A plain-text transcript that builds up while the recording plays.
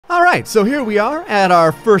Alright, so here we are at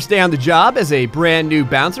our first day on the job as a brand new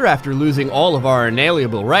bouncer after losing all of our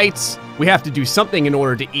inalienable rights. We have to do something in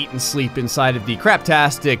order to eat and sleep inside of the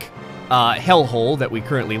craptastic hellhole that we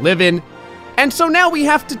currently live in. And so now we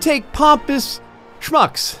have to take pompous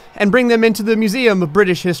schmucks and bring them into the Museum of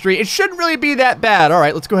British History. It shouldn't really be that bad.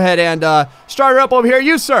 Alright, let's go ahead and start her up over here.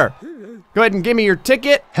 You, sir! Go ahead and give me your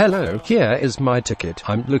ticket. Hello, here is my ticket.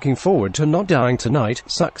 I'm looking forward to not dying tonight.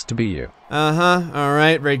 Sucks to be you.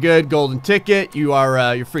 Alright, very good. Golden ticket. You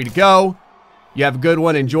are, you're free to go. You have a good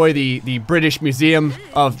one. Enjoy the British Museum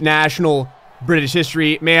of National British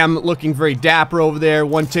History. Ma'am, looking very dapper over there.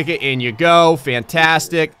 One ticket, in you go.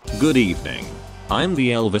 Fantastic. Good evening. I'm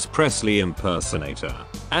the Elvis Presley impersonator.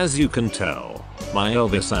 As you can tell, my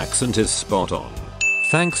Elvis accent is spot on.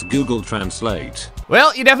 Thanks Google Translate.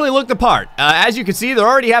 Well, you definitely look the part. As you can see, they're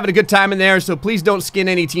already having a good time in there, so please don't skin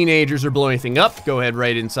any teenagers or blow anything up. Go ahead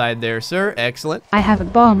right inside there, sir. Excellent. I have a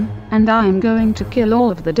bomb, and I'm going to kill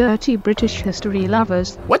all of the dirty British history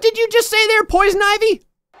lovers. What did you just say there, Poison Ivy?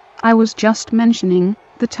 I was just mentioning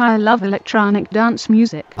that I love electronic dance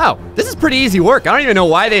music. Oh, this is pretty easy work. I don't even know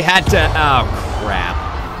why they had to... Oh, crap.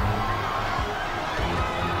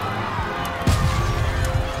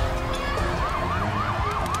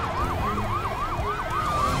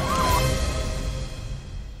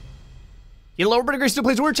 Hello, everybody,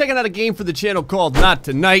 GrayStillPlays. We're checking out a game for the channel called Not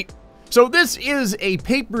Tonight. So this is a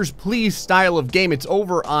Papers, Please style of game. It's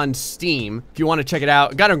over on Steam. If you want to check it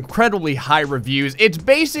out, it got incredibly high reviews. It's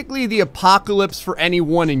basically the apocalypse for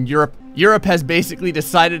anyone in Europe. Europe has basically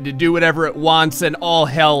decided to do whatever it wants, and all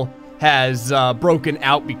hell has broken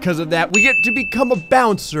out because of that. We get to become a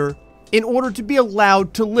bouncer in order to be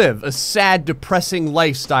allowed to live a sad, depressing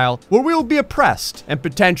lifestyle where we will be oppressed and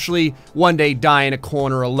potentially one day die in a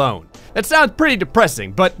corner alone. That sounds pretty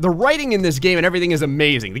depressing, but the writing in this game and everything is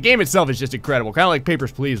amazing. The game itself is just incredible, kind of like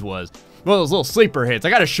Papers, Please was. One of those little sleeper hits. I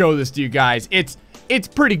gotta show this to you guys. It's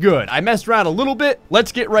pretty good. I messed around a little bit.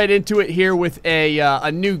 Let's get right into it here with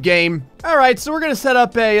a new game. All right, so we're gonna set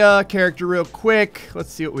up a character real quick.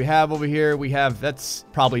 Let's see what we have over here. We have, that's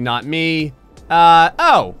probably not me.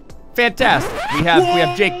 Oh, fantastic. We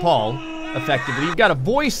have Jake Paul, effectively. You've got a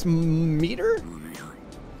voice meter?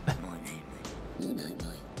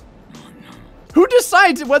 Who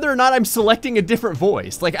decides whether or not I'm selecting a different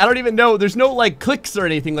voice? Like, I don't even know. There's no, like, clicks or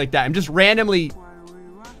anything like that. I'm just randomly...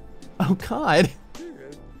 Oh, God.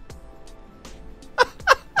 I'm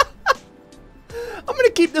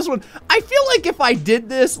gonna keep this one. I feel like if I did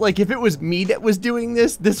this, like, if it was me that was doing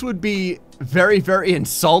this, this would be very, very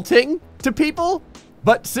insulting to people.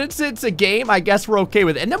 But since it's a game, I guess we're okay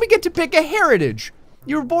with it. And then we get to pick a heritage.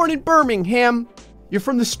 You were born in Birmingham. You're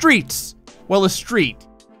from the streets. Well, a street.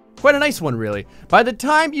 Quite a nice one, really. By the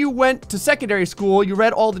time you went to secondary school, you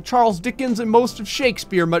read all the Charles Dickens and most of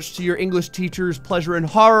Shakespeare, much to your English teacher's pleasure and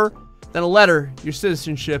horror. Then a letter, your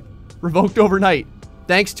citizenship, revoked overnight,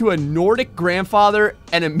 thanks to a Nordic grandfather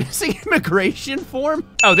and a missing immigration form.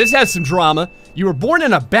 Oh, this has some drama. You were born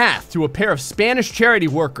in a bath to a pair of Spanish charity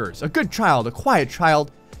workers. A good child, a quiet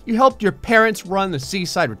child. You helped your parents run the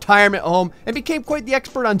seaside retirement home and became quite the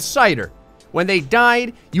expert on cider. When they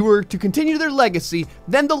died, you were to continue their legacy.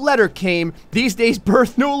 Then the letter came. These days,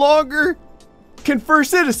 birth no longer confer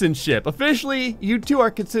citizenship. Officially, you two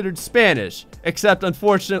are considered Spanish, except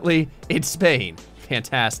unfortunately, it's Spain.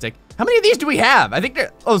 Fantastic. How many of these do we have? I think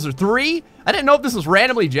those are 3. I didn't know if this was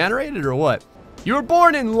randomly generated or what. You were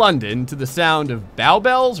born in London to the sound of bow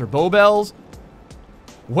bells or bow bells.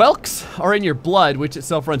 Whelks are in your blood, which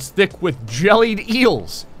itself runs thick with jellied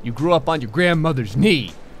eels. You grew up on your grandmother's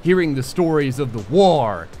knee, hearing the stories of the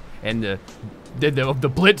war and of the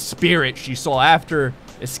Blitz spirit she saw after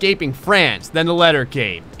escaping France. Then the letter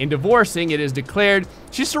came. In divorcing, it is declared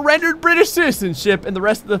she surrendered British citizenship and the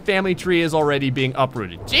rest of the family tree is already being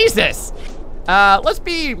uprooted. Jesus! Let's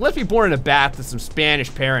be born in a bath with some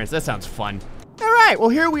Spanish parents. That sounds fun. All right, well,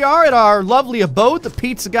 here we are at our lovely abode. The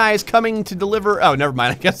pizza guy is coming to deliver. Oh, never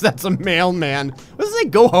mind. I guess that's a mailman. What does it say?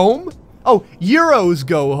 Go home? Oh, Euros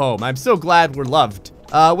go home. I'm so glad we're loved.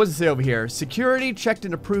 What does it say over here? Security, checked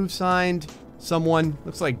and approved, signed. Someone,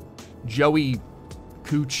 looks like Joey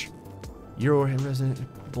Cooch. Euro resident,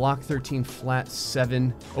 block 13, flat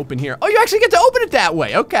 7. Open here. Oh, you actually get to open it that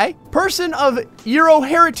way. Okay. Person of Euro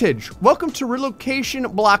heritage. Welcome to Relocation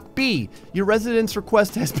Block B. Your residence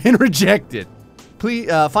request has been rejected.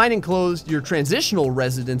 Please find enclosed your transitional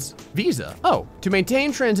residence visa. Oh, to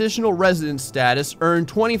maintain transitional residence status, earn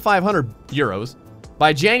 2,500 euros.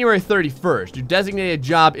 By January 31st, your designated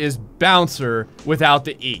job is bouncer without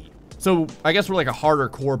the E. So I guess we're like a harder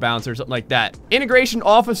core bouncer or something like that. Integration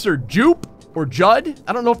officer Jupe. or Judd.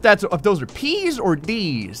 I don't know if those are P's or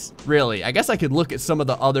D's, really. I guess I could look at some of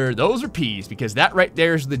the other, those are P's, because that right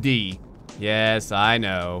there is the D. Yes, I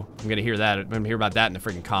know. I'm gonna hear that. I'm gonna hear about that in the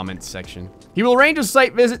freaking comments section. He will arrange a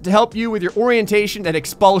site visit to help you with your orientation and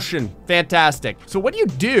expulsion. Fantastic. So what do you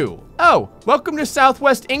do? Oh, welcome to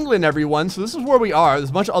Southwest England, everyone. So this is where we are. There's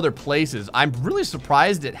a bunch of other places. I'm really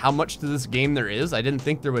surprised at how much to this game there is. I didn't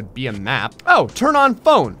think there would be a map. Oh, turn on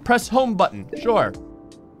phone. Press home button. Sure.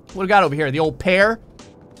 What do we got over here? The old pair?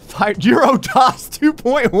 Eurotas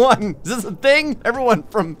 2.1. Is this a thing? Everyone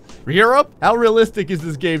from Europe? How realistic is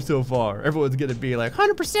this game so far? Everyone's gonna be like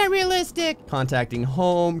 100% realistic. Contacting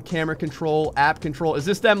home, camera control, app control. Is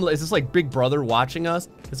this them? Is this like Big Brother watching us?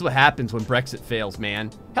 This is what happens when Brexit fails,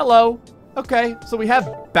 man. Hello. Okay, so we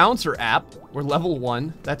have Bouncer app. We're level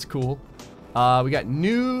 1. That's cool. We got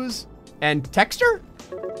news and texter.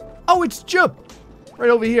 Oh, it's Jup. Right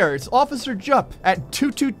over here, it's Officer Jup at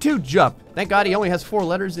 222 Jup. Thank God he only has 4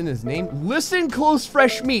 letters in his name. Listen close,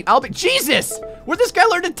 fresh meat. Jesus! Where'd this guy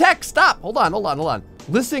learn to text? Stop, hold on.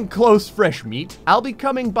 Listen close, fresh meat. I'll be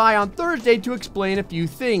coming by on Thursday to explain a few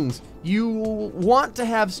things. You want to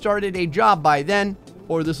have started a job by then,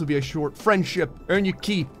 or this will be a short friendship. Earn your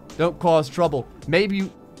keep, don't cause trouble. Maybe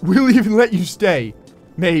we'll even let you stay.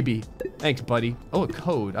 Maybe. Thanks, buddy. Oh, a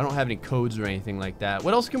code. I don't have any codes or anything like that.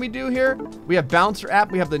 What else can we do here? We have Bouncer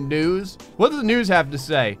app. We have the news. What does the news have to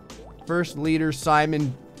say? First leader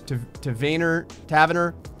Simon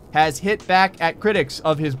Taverner has hit back at critics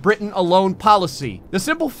of his Britain alone policy. The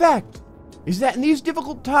simple fact is that in these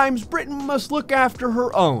difficult times, Britain must look after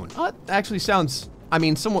her own. That actually sounds, I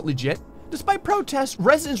mean, somewhat legit. Despite protests,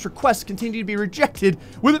 residents' requests continue to be rejected,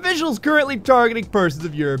 with officials currently targeting persons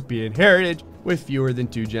of European heritage with fewer than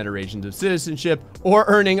 2 generations of citizenship or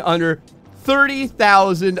earning under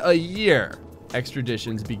 $30,000 a year.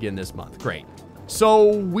 Extraditions begin this month. Great.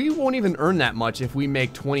 So we won't even earn that much if we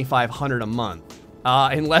make $2,500 a month,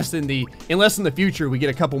 unless in the future we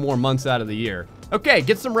get a couple more months out of the year. Okay,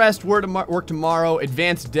 get some rest. Work tomorrow.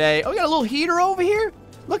 Advanced day. Oh, we got a little heater over here.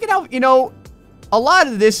 Look at how, you know, a lot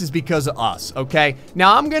of this is because of us. Okay.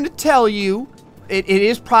 Now I'm going to tell you, it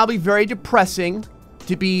is probably very depressing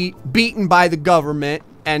to be beaten by the government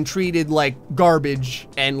and treated like garbage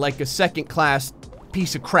and like a second-class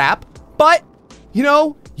piece of crap. But, you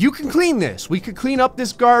know, you can clean this. We could clean up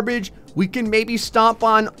this garbage. We can maybe stomp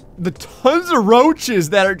on the tons of roaches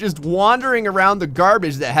that are just wandering around the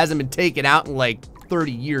garbage that hasn't been taken out in like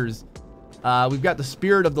 30 years. We've got the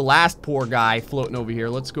spirit of the last poor guy floating over here.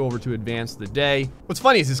 Let's go over to advance the day. What's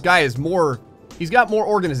funny is this guy is he's got more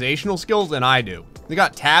organizational skills than I do. They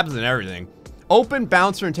got tabs and everything. Open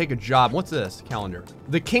Bouncer and take a job. What's this? Calendar.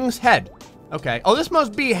 The King's Head. Okay. Oh, this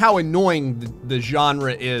must be how annoying the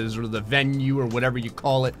genre is, or the venue, or whatever you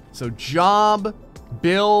call it. So job,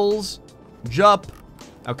 bills, Jup.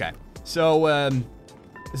 Okay. So,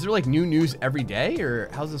 is there like new news every day, or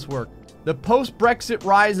how's this work? The post-Brexit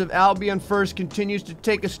rise of Albion First continues to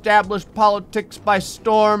take established politics by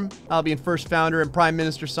storm. Albion First founder and Prime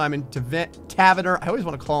Minister Simon Taverner, I always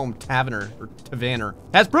want to call him Taverner, or Taverner,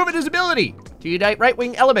 has proven his ability to unite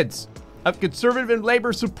right-wing elements of conservative and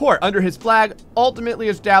labor support under his flag, ultimately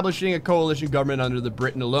establishing a coalition government under the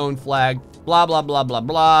Britain alone flag. Blah, blah, blah, blah,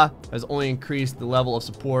 blah. Has only increased the level of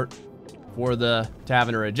support for the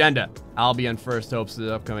Taverner agenda. Albion First hopes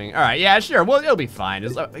the upcoming. All right, yeah, sure. Well, it'll be fine.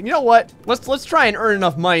 You know what? Let's try and earn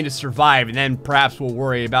enough money to survive, and then perhaps we'll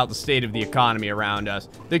worry about the state of the economy around us.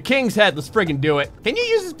 The King's Head. Let's friggin' do it. Can you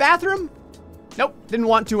use this bathroom? Nope. Didn't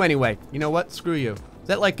want to anyway. You know what? Screw you. Is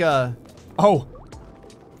that like a? Oh,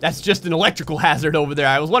 that's just an electrical hazard over there.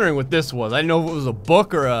 I was wondering what this was. I didn't know if it was a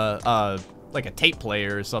book or like a tape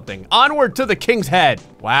player or something. Onward to the King's Head.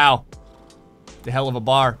 Wow. The hell of a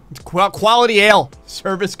bar. Quality ale.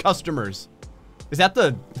 Service customers. Is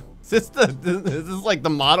this like the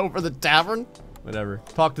motto for the tavern? Whatever.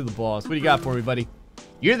 Talk to the boss. What do you got for me, buddy?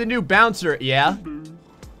 You're the new bouncer, yeah?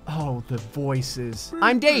 Oh, the voices.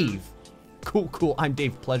 I'm Dave. Cool. I'm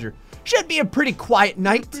Dave Pleasure. Should be a pretty quiet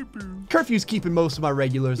night. Curfew's keeping most of my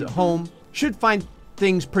regulars at home. Should find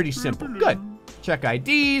things pretty simple. Good. Check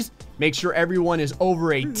IDs. Make sure everyone is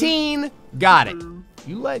over 18. Got it.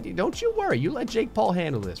 Don't you worry. You let Jake Paul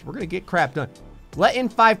handle this. We're gonna get crap done. Let in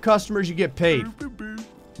 5 customers, you get paid.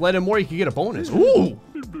 Let in more, you can get a bonus. Ooh.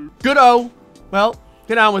 Good-o. Well,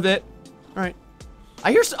 get on with it. All right.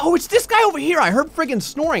 I hear, oh, it's this guy over here. I heard friggin'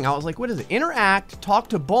 snoring. I was like, what is it? Interact, talk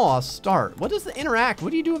to boss, start. What is the interact? What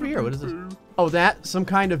do you do over here? What is this? Oh, that, some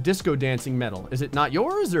kind of disco dancing medal. Is it not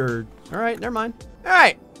yours, or? All right, never mind. All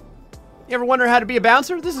right. You ever wonder how to be a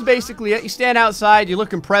bouncer? This is basically it. You stand outside, you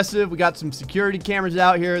look impressive. We got some security cameras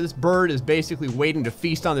out here. This bird is basically waiting to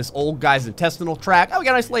feast on this old guy's intestinal tract. Oh, we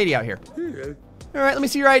got a nice lady out here. All right, let me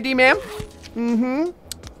see your ID, ma'am.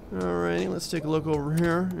 All righty, let's take a look over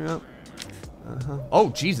here. Yep. Oh,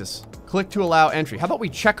 Jesus. Click to allow entry. How about we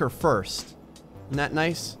check her first? Isn't that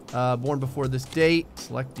nice? Born before this date.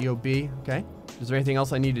 Select DOB. Okay. Is there anything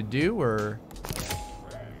else I need to do, or?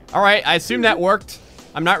 All right, I assume that worked.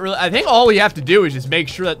 I'm not really, I think all we have to do is just make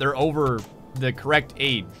sure that they're over the correct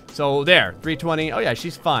age. So there, 320. Oh yeah,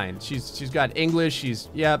 she's fine. She's got English.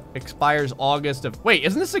 Yep, expires August of, wait,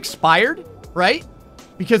 isn't this expired? Right?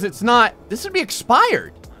 Because it's not, this would be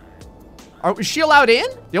expired. Is she allowed in?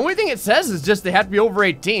 The only thing it says is just they have to be over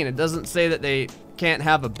 18. It doesn't say that they can't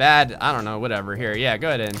have a bad, I don't know, whatever. Here, yeah, go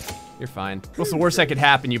ahead in. You're fine. What's the worst that could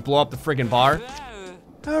happen? You blow up the friggin' bar?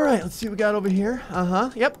 All right, let's see what we got over here.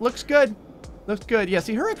 Yep, looks good. Looks good. Yeah,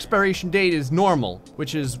 see, her expiration date is normal,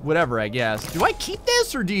 which is whatever, I guess. Do I keep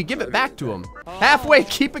this, or do you give it back to him? Halfway,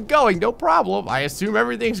 keep it going, no problem. I assume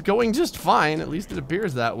everything's going just fine. At least it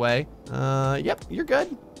appears that way. Yep, you're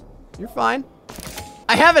good. You're fine.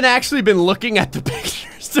 I haven't actually been looking at the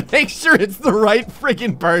pictures to make sure it's the right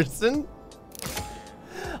friggin' person.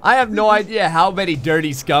 I have no idea how many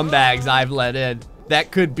dirty scumbags I've let in.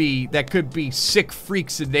 That could be sick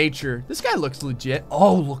freaks of nature. This guy looks legit.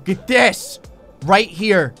 Oh, look at this. Right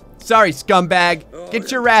here. Sorry, scumbag.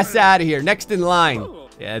 Get your ass out of here. Next in line.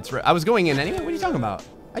 Yeah, that's right. I was going in anyway. What are you talking about?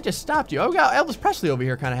 I just stopped you. Oh, we got Elvis Presley over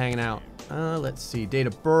here kind of hanging out. Let's see. Date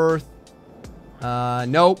of birth.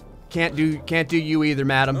 Nope. Can't do you either,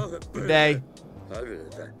 madam. Good day.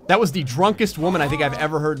 That was the drunkest woman I think I've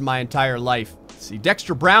ever heard in my entire life. Let's see.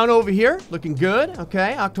 Dexter Brown over here. Looking good.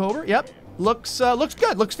 Okay, October. Yep. Looks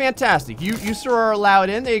good. Looks fantastic. You sir are allowed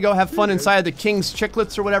in. There you go. Have fun inside the King's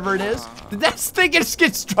Chiclets or whatever it is. Did that thing just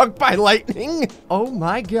get struck by lightning? Oh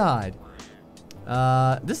my God.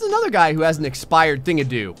 This is another guy who has an expired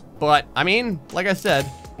thing-a-do. But, I mean, like I said,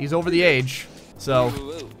 he's over the age. So,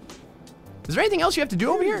 is there anything else you have to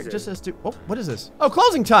do over here? It just says to, oh, what is this? Oh,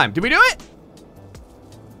 closing time. Did we do it?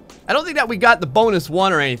 I don't think that we got the bonus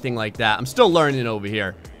one or anything like that. I'm still learning over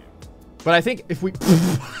here. But I think if we,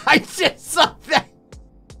 I just saw that.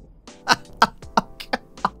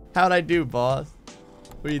 How'd I do, boss?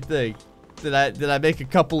 What do you think? Did I make a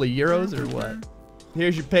couple of euros or what?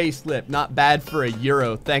 Here's your pay slip. Not bad for a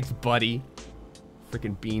euro. Thanks, buddy.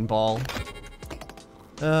 Freaking beanball.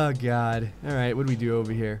 Oh God. All right, what do we do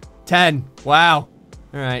over here? 10. Wow.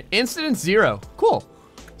 All right. Incident 0. Cool.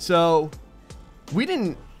 So we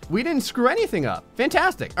didn't screw anything up.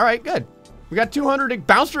 Fantastic. All right, good. We got 200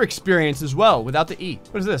 bouncer experience as well without the E.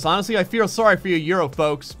 What is this? Honestly, I feel sorry for you Euro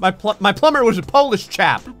folks. My plumber was a Polish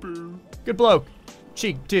chap. Good bloke.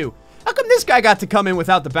 Cheek too. How come this guy got to come in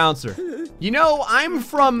without the bouncer? You know, I'm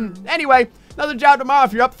from, anyway, another job tomorrow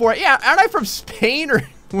if you're up for it. Yeah, aren't I from Spain or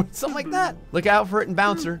something like that? Look out for it and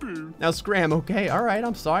bouncer. Now scram, okay, all right,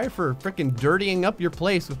 I'm sorry for freaking dirtying up your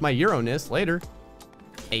place with my Euro-ness later.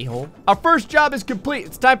 A-hole. Our first job is complete.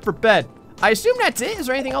 It's time for bed. I assume that's it. Is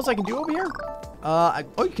there anything else I can do over here? Oh,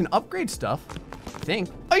 you can upgrade stuff, I think.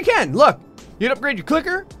 Oh, you can, look. You can upgrade your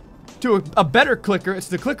clicker to a better clicker. It's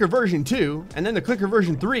the clicker version 2, and then the clicker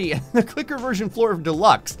version 3, and the clicker version 4 of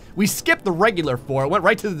deluxe. We skipped the regular 4, went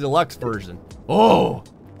right to the deluxe version. Oh,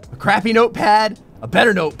 a crappy notepad, a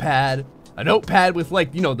better notepad, a notepad with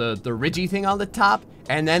like, you know, the ridgy thing on the top,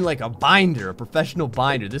 and then like a binder, a professional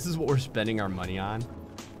binder. This is what we're spending our money on.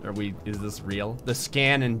 Is this real? The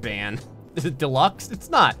scan and ban. Is it deluxe? It's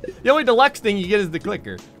not. The only deluxe thing you get is the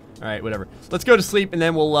clicker. All right, whatever. Let's go to sleep and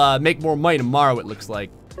then we'll make more money tomorrow, it looks like.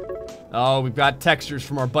 Oh, we've got textures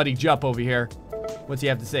from our buddy Jupp over here. What's he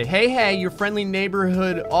have to say? Hey, your friendly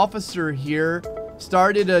neighborhood officer here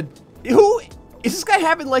started a... Who? Is this guy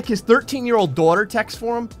having like his 13-year-old daughter text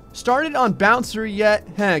for him? Started on bouncer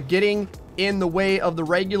yet? Getting in the way of the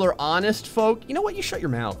regular honest folk? You know what? You shut your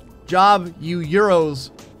mouth. Job you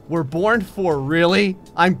Euros were born for, really?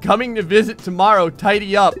 I'm coming to visit tomorrow,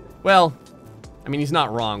 tidy up. Well, I mean, he's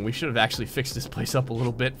not wrong. We should have actually fixed this place up a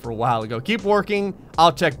little bit for a while ago. Keep working,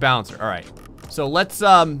 I'll check bouncer. All right, so let's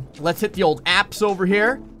hit the old apps over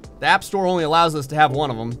here. The app store only allows us to have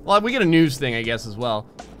one of them. Well, we get a news thing, I guess, as well.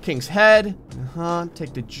 King's Head,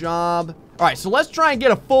 take the job. All right, so let's try and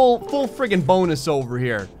get a full friggin' bonus over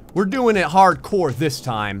here. We're doing it hardcore this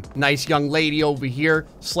time. Nice young lady over here,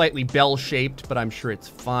 slightly bell-shaped, but I'm sure it's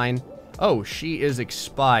fine. Oh, she is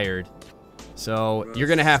expired. So you're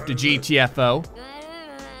gonna have to GTFO.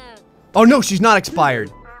 Oh no, she's not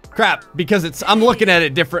expired. Crap, because I'm looking at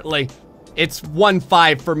it differently. It's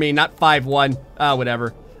 1-5 for me, not 5-1.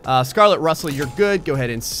 Whatever. Scarlet Russell, you're good. Go ahead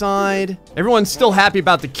inside. Everyone's still happy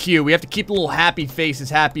about the queue. We have to keep the little happy face as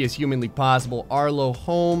happy as humanly possible. Arlo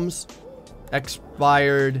Holmes,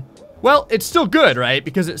 expired. Well, it's still good, right?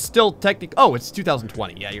 Because it's still technically, oh, it's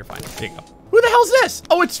 2020. Yeah, you're fine. There you go. Who the hell's this?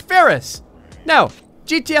 Oh, it's Ferris. No,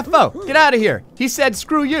 GTFO, get out of here. He said,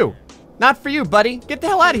 screw you. Not for you, buddy. Get the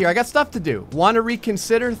hell out of here. I got stuff to do. Want to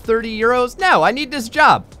reconsider 30 euros? No, I need this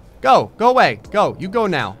job. Go away. Go, you go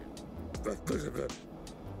now.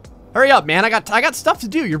 Hurry up, man. I got stuff to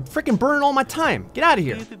do. You're freaking burning all my time. Get out of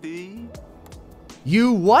here.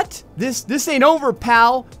 You what? This ain't over,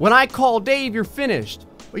 pal. When I call Dave, you're finished.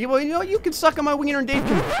 Well, you know, you can suck on my wiener and Dave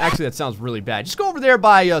can... Actually, that sounds really bad. Just go over there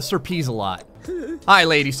by Sir Peas-a-Lot. Hi,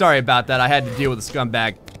 lady. Sorry about that. I had to deal with a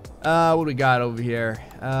scumbag. What do we got over here?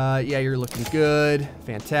 Yeah, you're looking good.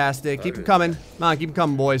 Fantastic. Keep them coming. Come on, keep them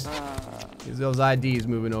coming, boys. Get those IDs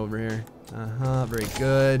moving over here. Very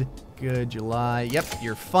good. Good, July. Yep,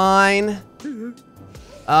 you're fine.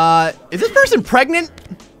 Is this person pregnant?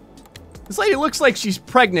 This lady looks like she's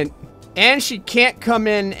pregnant, and she can't come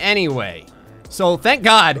in anyway. So, thank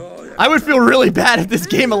God. I would feel really bad if this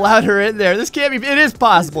game allowed her in there. This can't be, it is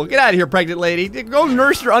possible. Get out of here, pregnant lady. Go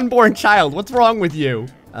nurse your unborn child. What's wrong with you?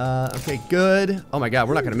 Okay, good. Oh my God,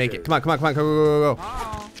 we're not gonna make it. Come on, go.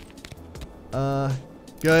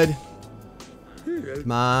 Good.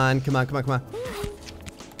 Come on.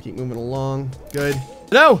 Keep moving along. Good.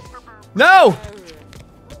 No!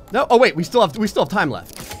 Oh wait, we still have time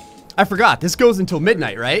left. I forgot, this goes until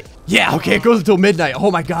midnight, right? Yeah, okay, it goes until midnight. Oh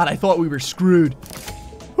my God, I thought we were screwed.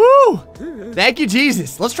 Woo! Thank you,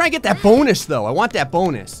 Jesus. Let's try and get that bonus, though. I want that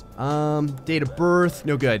bonus. Date of birth,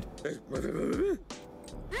 no good.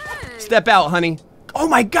 Step out, honey. Oh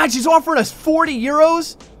my God, she's offering us 40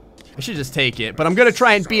 euros? I should just take it, but I'm gonna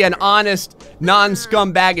try and be an honest,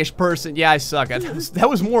 non-scumbaggish person. Yeah, I suck. That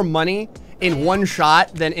was more money in one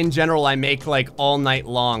shot than in general I make like all night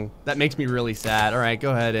long. That makes me really sad. All right,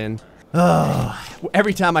 go ahead in.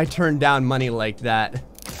 Every time I turn down money like that,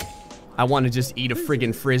 I want to just eat a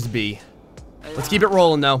friggin' Frisbee. Let's keep it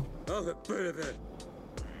rolling though.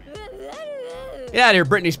 Get out of here,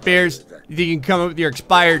 Britney Spears. You think you can come up with your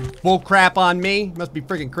expired bull crap on me? Must be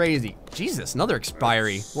friggin' crazy. Jesus, another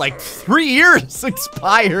expiry. Like 3 years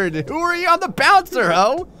expired. Who are you on the bouncer,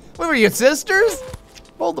 ho? What were you, sisters?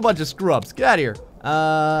 Both a bunch of screw-ups. Get out of here.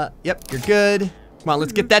 Yep, you're good. Come on,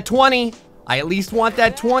 let's get that 20. I at least want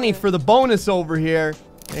that 20 for the bonus over here.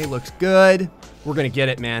 Okay, looks good. We're gonna get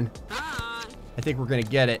it, man. I think we're gonna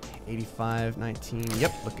get it. 85, 19,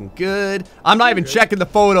 yep, looking good. I'm not even checking the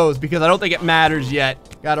photos because I don't think it matters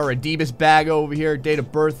yet. Got our Adidas bag over here. Date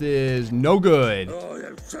of birth is no good.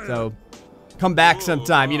 So, come back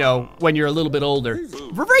sometime, you know, when you're a little bit older.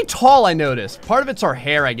 We're very tall, I noticed. Part of it's our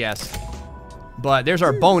hair, I guess. But there's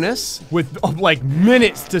our bonus with like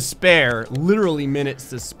minutes to spare. Literally minutes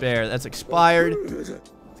to spare. That's expired. Let's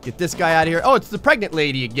get this guy out of here. Oh, it's the pregnant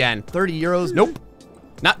lady again. 30 euros. Nope.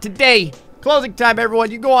 Not today. Closing time, everyone.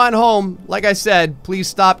 You go on home. Like I said, please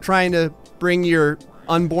stop trying to bring your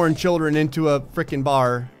unborn children into a frickin'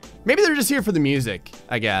 bar. Maybe they're just here for the music,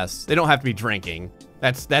 I guess. They don't have to be drinking.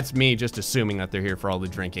 That's me just assuming that they're here for all the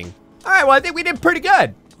drinking. All right, well, I think we did pretty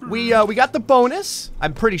good. We got the bonus.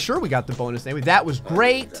 I'm pretty sure we got the bonus anyway. That was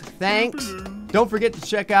great. Thanks. Don't forget to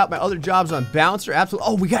check out my other jobs on Bouncer. Absolutely.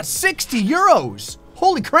 Oh, we got 60 euros.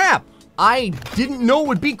 Holy crap. I didn't know it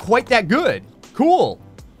would be quite that good. Cool.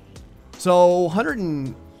 So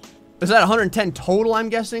is that 110 total, I'm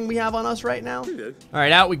guessing we have on us right now? All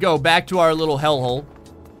right, out we go. Back to our little hellhole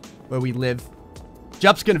where we live.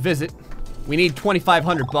 Jup's gonna visit. We need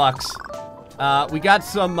 2,500 bucks. We got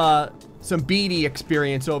some BD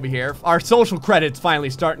experience over here. Our social credits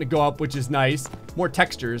finally starting to go up, which is nice. More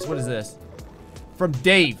textures. What is this? From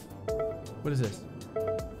Dave. What is this?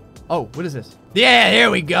 Oh, what is this? Yeah,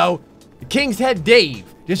 there we go. The King's Head Dave.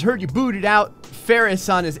 Just heard you booted out. Ferris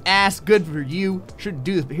on his ass. Good for you. Shouldn't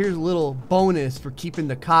do this, but here's a little bonus for keeping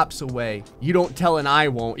the cops away. You don't tell and I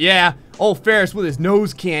won't. Yeah. Oh, Ferris with his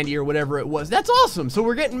nose candy or whatever it was. That's awesome. So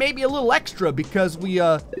we're getting maybe a little extra because we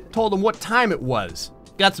told him what time it was.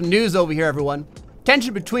 Got some news over here, everyone.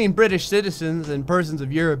 Tension between British citizens and persons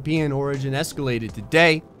of European origin escalated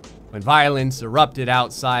today when violence erupted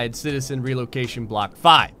outside Citizen Relocation Block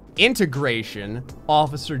 5. Integration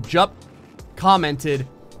Officer Jupp commented,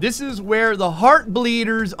 "This is where the heart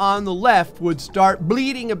bleeders on the left would start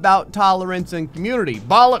bleeding about tolerance and community.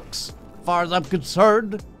 Bollocks. As far as I'm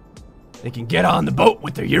concerned, they can get on the boat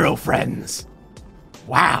with their Euro friends."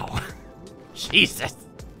 Wow. Jesus.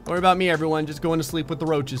 Don't worry about me, everyone. Just going to sleep with the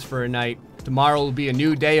roaches for a night. Tomorrow will be a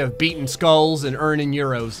new day of beating skulls and earning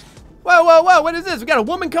euros. Whoa, whoa, whoa. What is this? We got a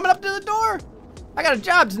woman coming up to the door? I got a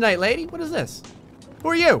job tonight, lady. What is this? Who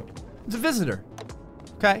are you? It's a visitor.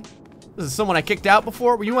 Okay. This is someone I kicked out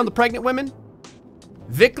before. Were you one of the pregnant women?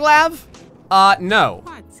 Viclav? No.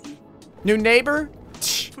 New neighbor?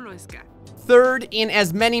 Third in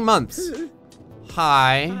as many months.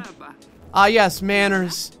 Hi. Ah, yes,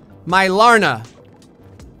 manners. My Larna.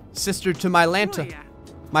 Sister to my Lanta.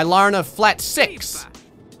 My Larna flat 6.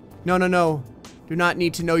 No, no, no. Do not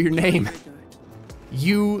need to know your name.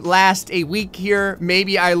 You last a week here.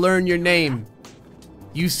 Maybe I learn your name.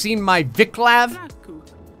 You seen my Viclav?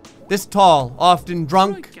 This tall, often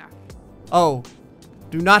drunk. Oh,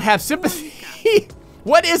 do not have sympathy.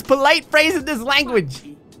 What is polite phrase in this language?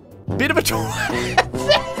 Bit of a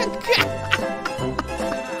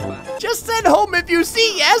Just send home if you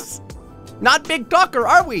see, yes? Not big talker,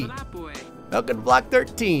 are we? Welcome to block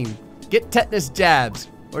 13. Get tetanus jabs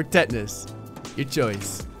or tetanus. Your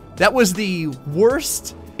choice. That was the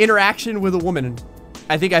worst interaction with a woman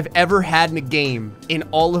I think I've ever had in a game in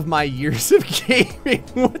all of my years of gaming.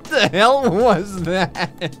 What the hell was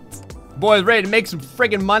that? Boys, ready to make some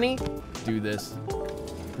friggin' money? Do this.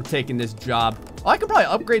 We're taking this job. Oh, I could probably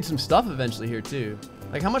upgrade some stuff eventually here too.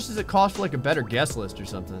 Like, how much does it cost for like a better guest list or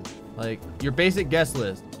something? Like, your basic guest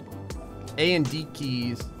list. A and D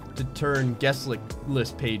keys to turn guest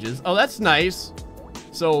list pages. Oh, that's nice.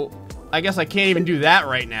 So, I guess I can't even do that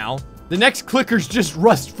right now. The next clicker's just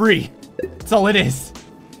rust free. That's all it is.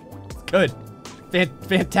 It's good.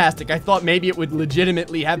 Fantastic. I thought maybe it would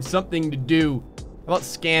legitimately have something to do. How about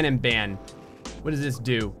scan and ban? What does this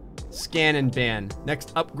do? Scan and ban.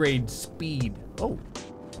 Next upgrade, speed. Oh,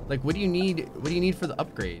 like what do you need? What do you need for the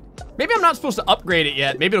upgrade? Maybe I'm not supposed to upgrade it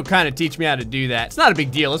yet. Maybe it'll kind of teach me how to do that. It's not a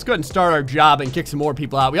big deal. Let's go ahead and start our job and kick some more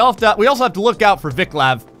people out. We also have to look out for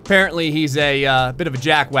Viclav. Apparently he's a bit of a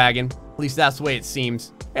jackwagon. At least that's the way it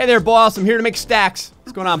seems. Hey there, boss. I'm here to make stacks.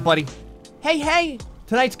 What's going on, buddy? Hey, hey.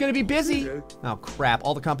 Tonight's gonna be busy. Oh crap,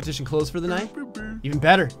 all the competition closed for the night? Even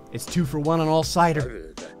better, it's 2 for 1 on all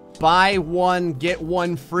cider. Buy one, get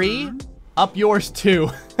one free. Up yours too.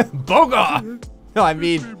 Boga! No, I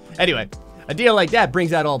mean, anyway, a deal like that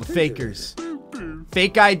brings out all the fakers.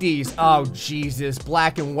 Fake IDs, oh Jesus,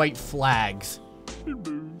 black and white flags.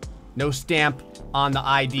 No stamp on the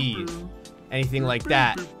IDs. Anything like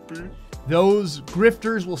that. Those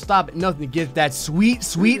grifters will stop at nothing to get that sweet,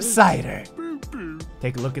 sweet cider.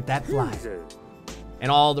 Take a look at that flyer. And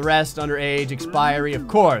all the rest, underage, expiry, of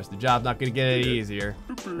course. The job's not gonna get any easier.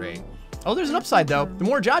 Great. Oh, there's an upside though. The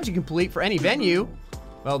more jobs you complete for any venue,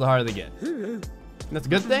 well, the harder they get. And that's a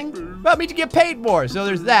good thing? Well, it means you get paid more, so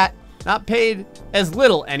there's that. Not paid as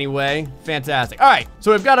little anyway. Fantastic. All right,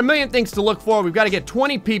 so we've got a million things to look for. We've got to get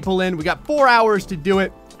 20 people in. We got 4 hours to do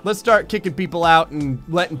it. Let's start kicking people out and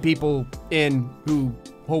letting people in who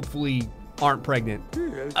hopefully aren't pregnant.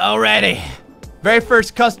 Alrighty. Very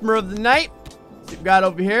first customer of the night. So we've got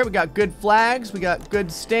over here, we got good flags, we got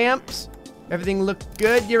good stamps. Everything looked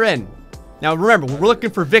good, you're in. Now remember, we're looking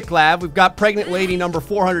for Viclav. We've got pregnant lady number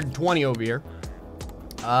 420 over here.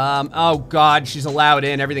 Oh God, she's allowed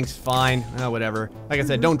in, everything's fine. Oh, whatever. Like I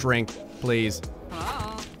said, don't drink, please.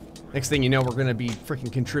 Next thing you know, we're gonna be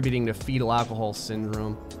freaking contributing to fetal alcohol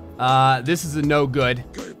syndrome. This is a no good.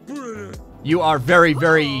 You are very,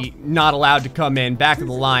 very not allowed to come in. Back of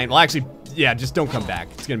the line. Well, actually, yeah, just don't come back.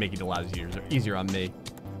 It's gonna make it a lot easier on me.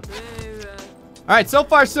 All right, so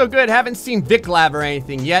far so good. Haven't seen Viclav or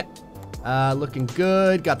anything yet. Looking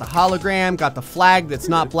good. Got the hologram. Got the flag that's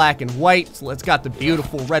not black and white. So it's got the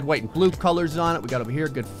beautiful red, white, and blue colors on it. We got over here,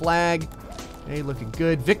 good flag. Hey, looking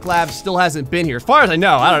good. Viclav still hasn't been here. As far as I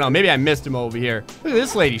know, I don't know. Maybe I missed him over here. Look at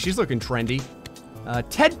this lady. She's looking trendy.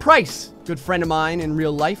 Ted Price, good friend of mine in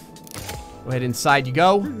real life. Go ahead, inside you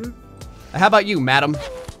go. How about you, madam?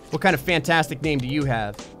 What kind of fantastic name do you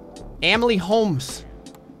have? Emily Holmes.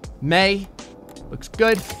 May. Looks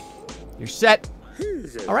good. You're set.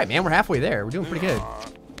 All right, man, we're halfway there. We're doing pretty good.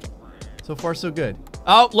 So far, so good.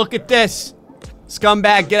 Oh, look at this.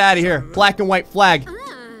 Scumbag, get out of here. Black and white flag.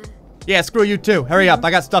 Yeah, screw you too. Hurry up, I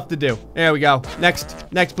got stuff to do. There we go. Next,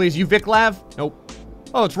 please. You Viclav? Nope.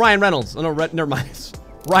 Oh, it's Ryan Reynolds. Oh, no, never mind. It's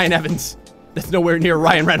Ryan Evans. That's nowhere near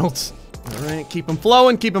Ryan Reynolds. All right, keep them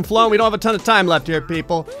flowing, keep them flowing. We don't have a ton of time left here,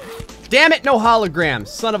 people. Damn it, no holograms.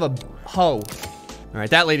 Son of a hoe. All right,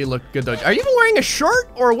 that lady looked good, though. Are you even wearing a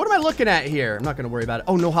shirt, or what am I looking at here? I'm not going to worry about it.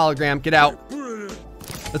 Oh, no hologram. Get out.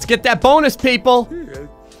 Let's get that bonus, people.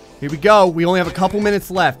 Here we go. We only have a couple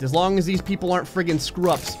minutes left. As long as these people aren't friggin'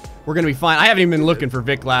 screw-ups, we're going to be fine. I haven't even been looking for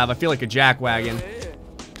Viclav. I feel like a jackwagon.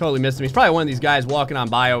 Totally missed him. He's probably one of these guys walking on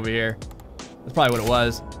by over here. That's probably what it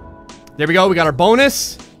was. There we go. We got our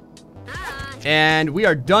bonus. And we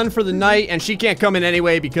are done for the night, and she can't come in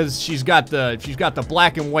anyway because she's got the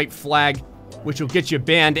black and white flag, which will get you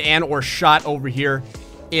banned and or shot over here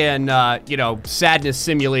in, you know, Sadness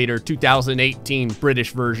Simulator 2018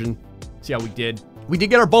 British version. See how we did. We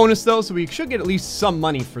did get our bonus, though, so we should get at least some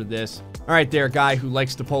money for this. All right there, guy who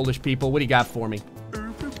likes the Polish people. What do you got for me?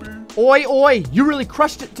 Oi, oi, you really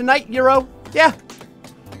crushed it tonight, Euro? Yeah,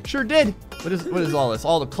 sure did. What is all this?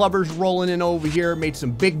 All the clubbers rolling in over here, made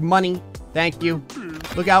some big money. Thank you.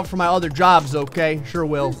 Look out for my other jobs, okay? Sure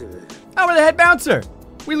will. Oh, we're the head bouncer.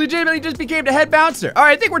 We legitimately just became the head bouncer. All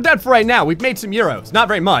right, I think we're done for right now. We've made some euros. Not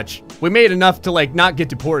very much. We made enough to, like, not get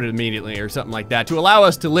deported immediately or something like that to allow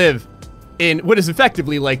us to live in what is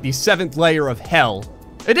effectively like the 7th layer of hell.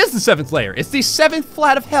 It is the 7th layer. It's the 7th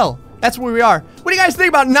flat of hell. That's where we are. What do you guys think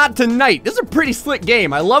about Not Tonight? This is a pretty slick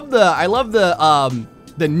game. I love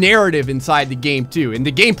the narrative inside the game too. And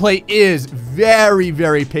the gameplay is very,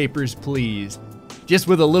 very Papers, Please. Just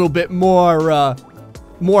with a little bit more,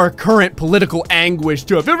 more current political anguish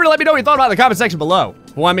to it. Feel free to let me know what you thought about it in the comment section below.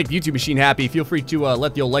 If you want to make the YouTube machine happy, feel free to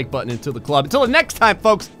let the old like button into the club. Until the next time,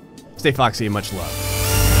 folks, stay foxy and much love.